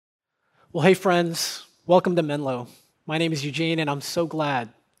Well, hey, friends, welcome to Menlo. My name is Eugene, and I'm so glad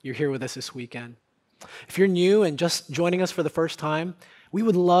you're here with us this weekend. If you're new and just joining us for the first time, we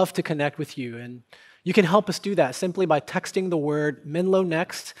would love to connect with you, and you can help us do that simply by texting the word Menlo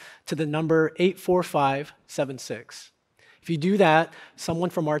Next to the number 84576. If you do that,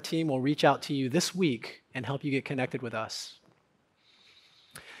 someone from our team will reach out to you this week and help you get connected with us.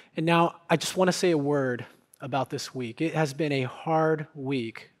 And now, I just want to say a word about this week. It has been a hard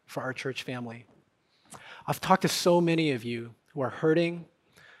week for our church family. I've talked to so many of you who are hurting,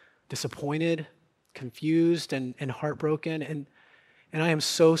 disappointed, confused, and heartbroken, and I am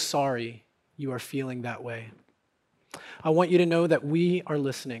so sorry you are feeling that way. I want you to know that we are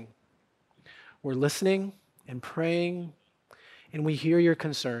listening. We're listening and praying, and we hear your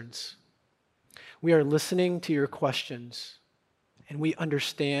concerns. We are listening to your questions, and we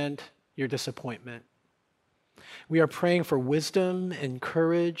understand your disappointment. We are praying for wisdom and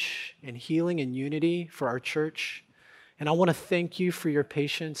courage and healing and unity for our church. And I want to thank you for your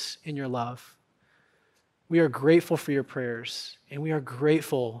patience and your love. We are grateful for your prayers, and we are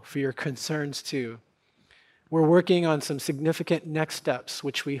grateful for your concerns too. We're working on some significant next steps,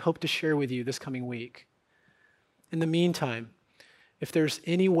 which we hope to share with you this coming week. In the meantime, if there's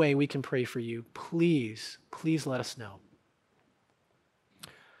any way we can pray for you, please let us know.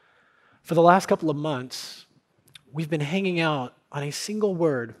 For the last couple of months, we've been hanging out on a single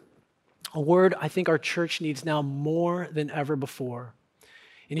word, a word I think our church needs now more than ever before.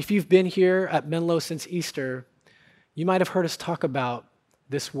 And if you've been here at Menlo since Easter, you might have heard us talk about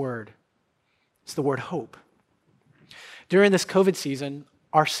this word. It's the word hope. During this COVID season,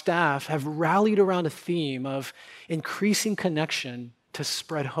 our staff have rallied around a theme of increasing connection to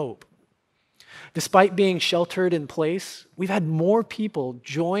spread hope. Despite being sheltered in place, we've had more people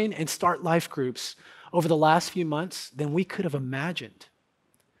join and start life groups over the last few months than we could have imagined.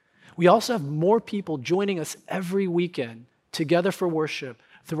 We also have more people joining us every weekend together for worship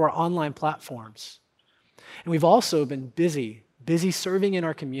through our online platforms. And we've also been busy serving in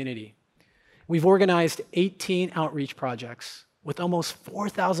our community. We've organized 18 outreach projects with almost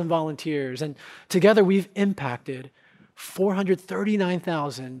 4,000 volunteers, and together we've impacted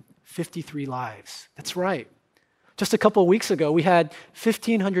 439,053 lives. That's right. Just a couple of weeks ago, we had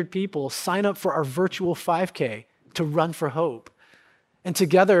 1,500 people sign up for our virtual 5K to Run for Hope. And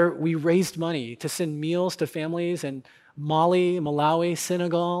together, we raised money to send meals to families in Mali, Malawi,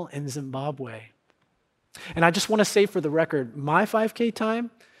 Senegal, and Zimbabwe. And I just want to say for the record, my 5K time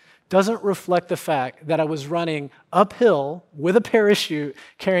doesn't reflect the fact that I was running uphill with a parachute,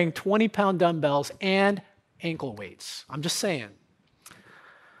 carrying 20-pound dumbbells and ankle weights. I'm just saying.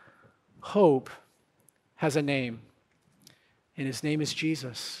 Hope has a name, and his name is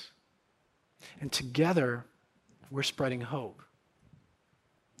Jesus. And together, we're spreading hope.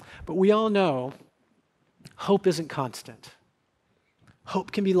 But we all know hope isn't constant.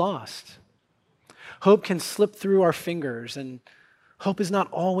 Hope can be lost. Hope can slip through our fingers, and hope is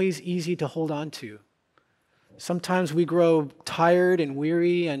not always easy to hold on to. Sometimes we grow tired and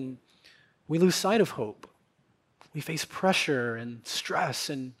weary, and we lose sight of hope. We face pressure and stress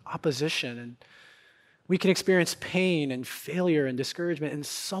and opposition, and we can experience pain and failure and discouragement, and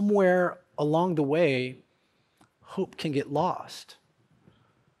somewhere along the way, hope can get lost.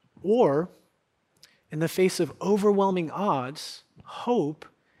 Or, in the face of overwhelming odds, hope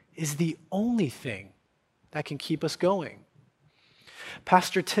is the only thing that can keep us going.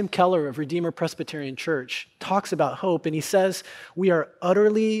 Pastor Tim Keller of Redeemer Presbyterian Church talks about hope, and he says, we are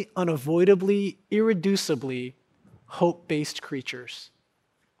utterly, unavoidably, irreducibly hope-based creatures.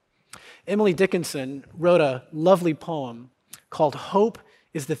 Emily Dickinson wrote a lovely poem called Hope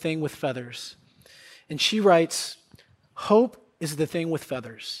is the Thing with Feathers. And she writes, hope is the thing with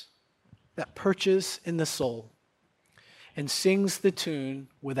feathers that perches in the soul and sings the tune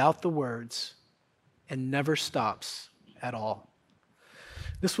without the words and never stops at all.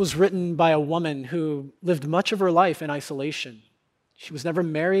 This was written by a woman who lived much of her life in isolation. She was never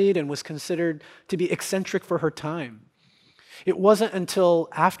married and was considered to be eccentric for her time. It wasn't until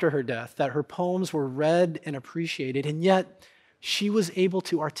after her death that her poems were read and appreciated, and yet she was able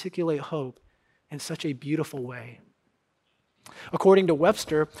to articulate hope in such a beautiful way. According to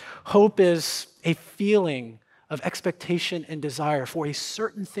Webster, hope is a feeling of expectation and desire for a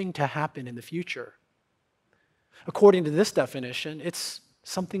certain thing to happen in the future. According to this definition, it's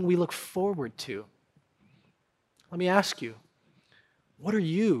something we look forward to. Let me ask you, what are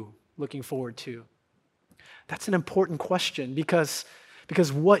you looking forward to? That's an important question because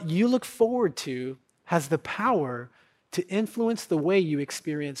what you look forward to has the power to influence the way you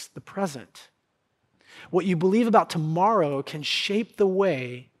experience the present. What you believe about tomorrow can shape the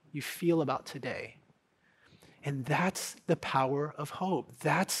way you feel about today. And that's the power of hope.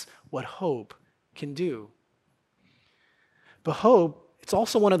 That's what hope can do. But hope, it's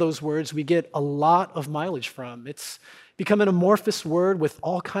also one of those words we get a lot of mileage from. It's become an amorphous word with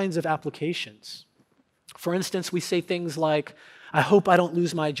all kinds of applications. For instance, we say things like, I hope I don't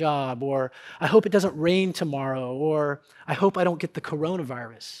lose my job, or I hope it doesn't rain tomorrow, or I hope I don't get the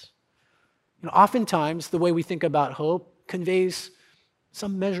coronavirus. Oftentimes, the way we think about hope conveys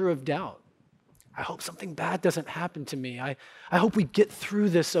some measure of doubt. I hope something bad doesn't happen to me. I hope we get through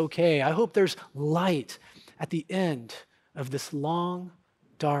this okay. I hope there's light at the end of this long,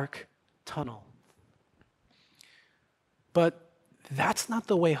 dark tunnel. But that's not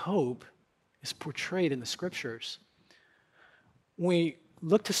the way hope is portrayed in the Scriptures. When we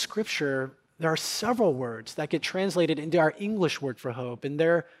look to Scripture, there are several words that get translated into our English word for hope, and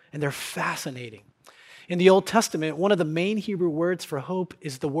they're fascinating. In the Old Testament, one of the main Hebrew words for hope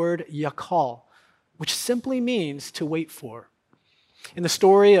is the word yakal, which simply means to wait for. In the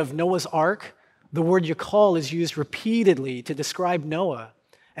story of Noah's Ark, the word yakal is used repeatedly to describe Noah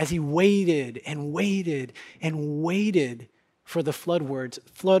as he waited and waited and waited for the flood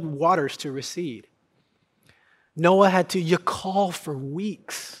waters to recede. Noah had to yakal for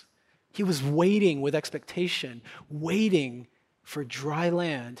weeks. He was waiting with expectation, waiting for dry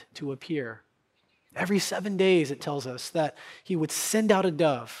land to appear. Every 7 days, it tells us that he would send out a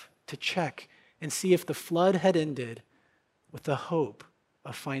dove to check and see if the flood had ended, with the hope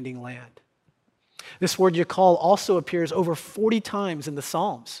of finding land. This word yakal also appears over 40 times in the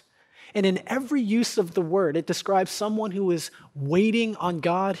Psalms. And in every use of the word, it describes someone who is waiting on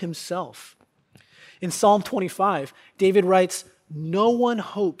God himself. In Psalm 25, David writes, "No one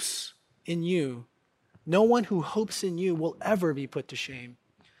hopes in you. No one who hopes in you will ever be put to shame."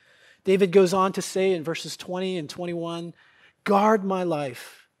 David goes on to say in verses 20 and 21, "Guard my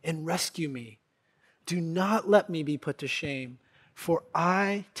life and rescue me. Do not let me be put to shame, for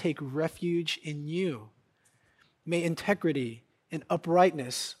I take refuge in you. May integrity and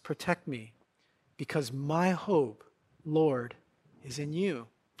uprightness protect me, because my hope, Lord, is in you."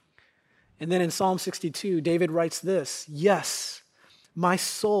 And then in Psalm 62, David writes this, "Yes, my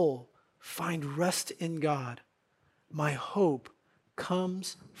soul find rest in God. My hope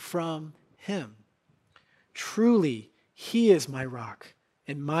comes from him. Truly, he is my rock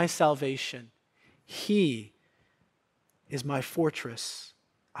and my salvation. He is my fortress.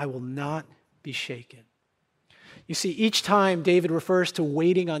 I will not be shaken." You see, each time David refers to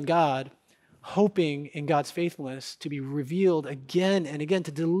waiting on God, hoping in God's faithfulness to be revealed again and again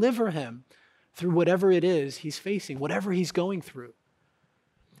to deliver him through whatever it is he's facing, whatever he's going through.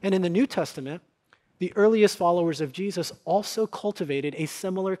 And in the New Testament, the earliest followers of Jesus also cultivated a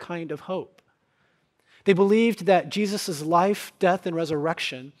similar kind of hope. They believed that Jesus' life, death, and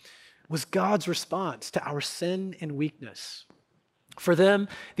resurrection was God's response to our sin and weakness. For them,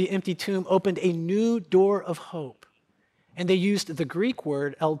 the empty tomb opened a new door of hope, and they used the Greek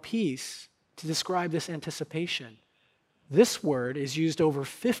word elpis to describe this anticipation. This word is used over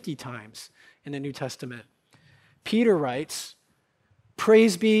 50 times in the New Testament. Peter writes,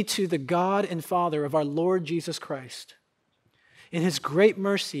 "Praise be to the God and Father of our Lord Jesus Christ. In his great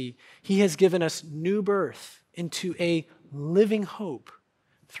mercy, he has given us new birth into a living hope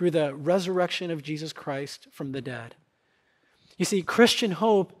through the resurrection of Jesus Christ from the dead." You see, Christian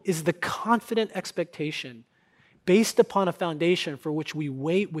hope is the confident expectation based upon a foundation for which we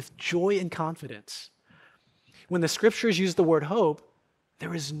wait with joy and confidence. When the Scriptures use the word hope,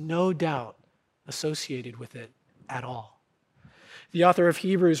 there is no doubt associated with it at all. The author of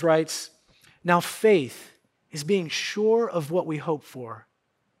Hebrews writes, "Now faith is being sure of what we hope for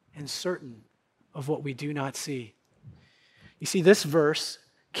and certain of what we do not see." You see, this verse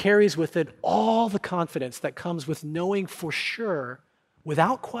carries with it all the confidence that comes with knowing for sure,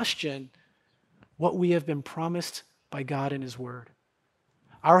 without question, what we have been promised by God in his word.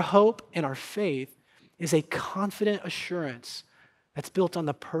 Our hope and our faith is a confident assurance that's built on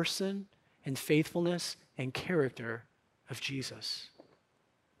the person and faithfulness and character of Jesus.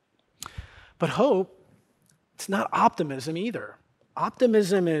 But hope, it's not optimism either.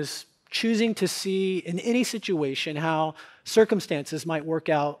 Optimism is choosing to see in any situation how circumstances might work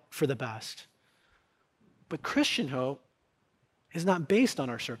out for the best. But Christian hope is not based on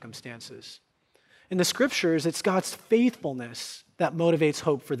our circumstances. In the Scriptures, it's God's faithfulness that motivates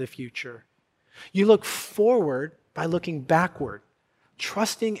hope for the future. You look forward by looking backward,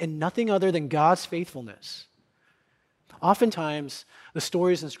 trusting in nothing other than God's faithfulness. Oftentimes, the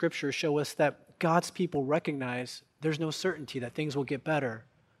stories in Scripture show us that God's people recognize there's no certainty that things will get better,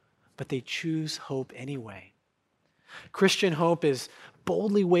 but they choose hope anyway. Christian hope is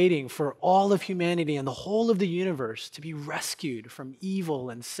boldly waiting for all of humanity and the whole of the universe to be rescued from evil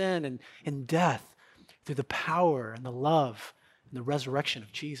and sin and death through the power and the love and the resurrection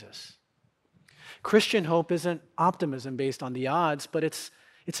of Jesus. Christian hope isn't optimism based on the odds, but it's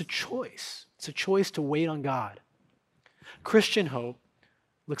a choice. It's a choice to wait on God. Christian hope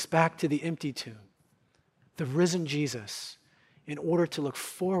looks back to the empty tomb, the risen Jesus, in order to look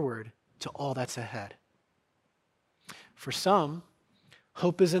forward to all that's ahead. For some,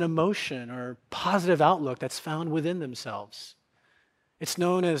 hope is an emotion or positive outlook that's found within themselves. It's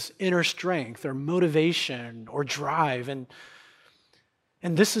known as inner strength or motivation or drive, and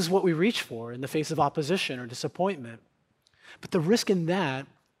this is what we reach for in the face of opposition or disappointment. But the risk in that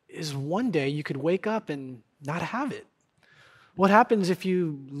is one day you could wake up and not have it. What happens if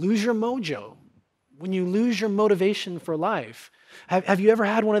you lose your mojo? When you lose your motivation for life? Have you ever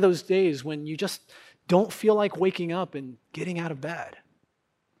had one of those days when you just don't feel like waking up and getting out of bed?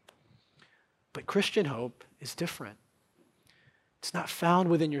 But Christian hope is different. It's not found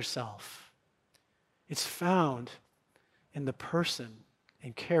within yourself. It's found in the person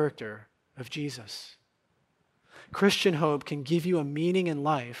and character of Jesus. Christian hope can give you a meaning in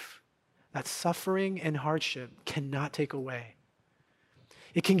life that suffering and hardship cannot take away.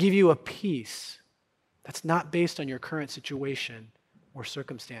 It can give you a peace that's not based on your current situation or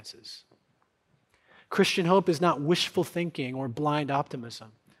circumstances. Christian hope is not wishful thinking or blind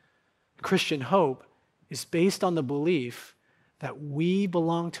optimism. Christian hope is based on the belief that we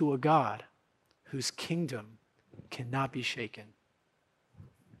belong to a God whose kingdom cannot be shaken.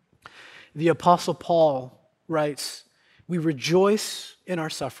 The Apostle Paul writes, "We rejoice in our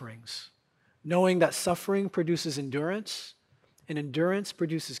sufferings, knowing that suffering produces endurance, and endurance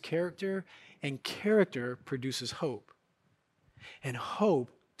produces character, and character produces hope. And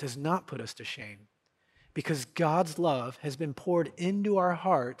hope does not put us to shame, because God's love has been poured into our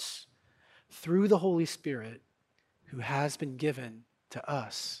hearts through the Holy Spirit who has been given to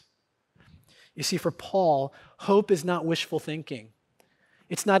us." You see, for Paul, hope is not wishful thinking.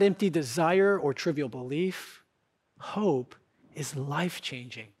 It's not empty desire or trivial belief. Hope is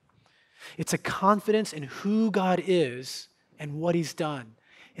life-changing. It's a confidence in who God is and what he's done.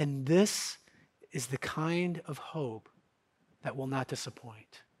 And this is the kind of hope that will not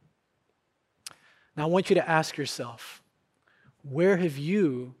disappoint. Now, I want you to ask yourself, where have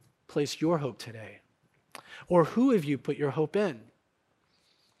you placed your hope today? Or who have you put your hope in?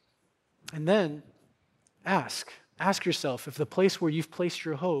 And then ask yourself if the place where you've placed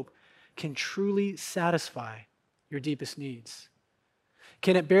your hope can truly satisfy your deepest needs.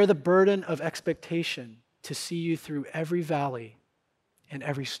 Can it bear the burden of expectation to see you through every valley and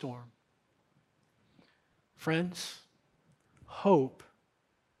every storm? Friends, hope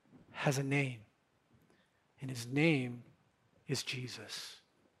has a name, and his name is Jesus.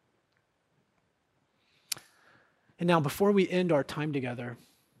 And now, before we end our time together,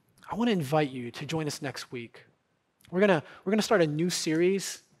 I want to invite you to join us next week. We're gonna start a new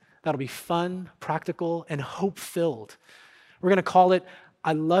series that'll be fun, practical, and hope-filled. We're gonna call it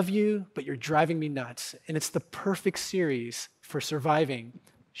 "I Love You, But You're Driving Me Nuts," and it's the perfect series for surviving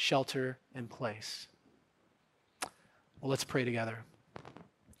shelter in place. Well, let's pray together.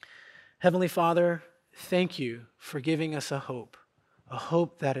 Heavenly Father, thank you for giving us a hope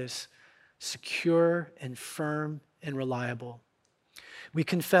that is secure and firm and reliable. We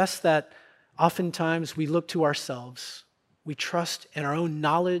confess that oftentimes we look to ourselves. We trust in our own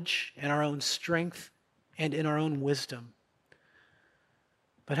knowledge, in our own strength, and in our own wisdom.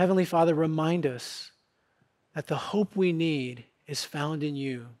 But Heavenly Father, remind us that the hope we need is found in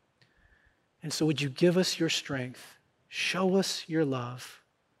you. And so would you give us your strength, show us your love,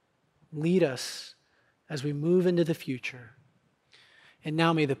 lead us as we move into the future. And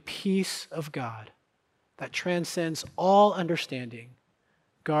now may the peace of God that transcends all understanding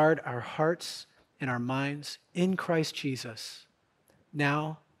guard our hearts and our minds in Christ Jesus,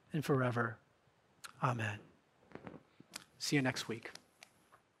 now and forever. Amen. See you next week.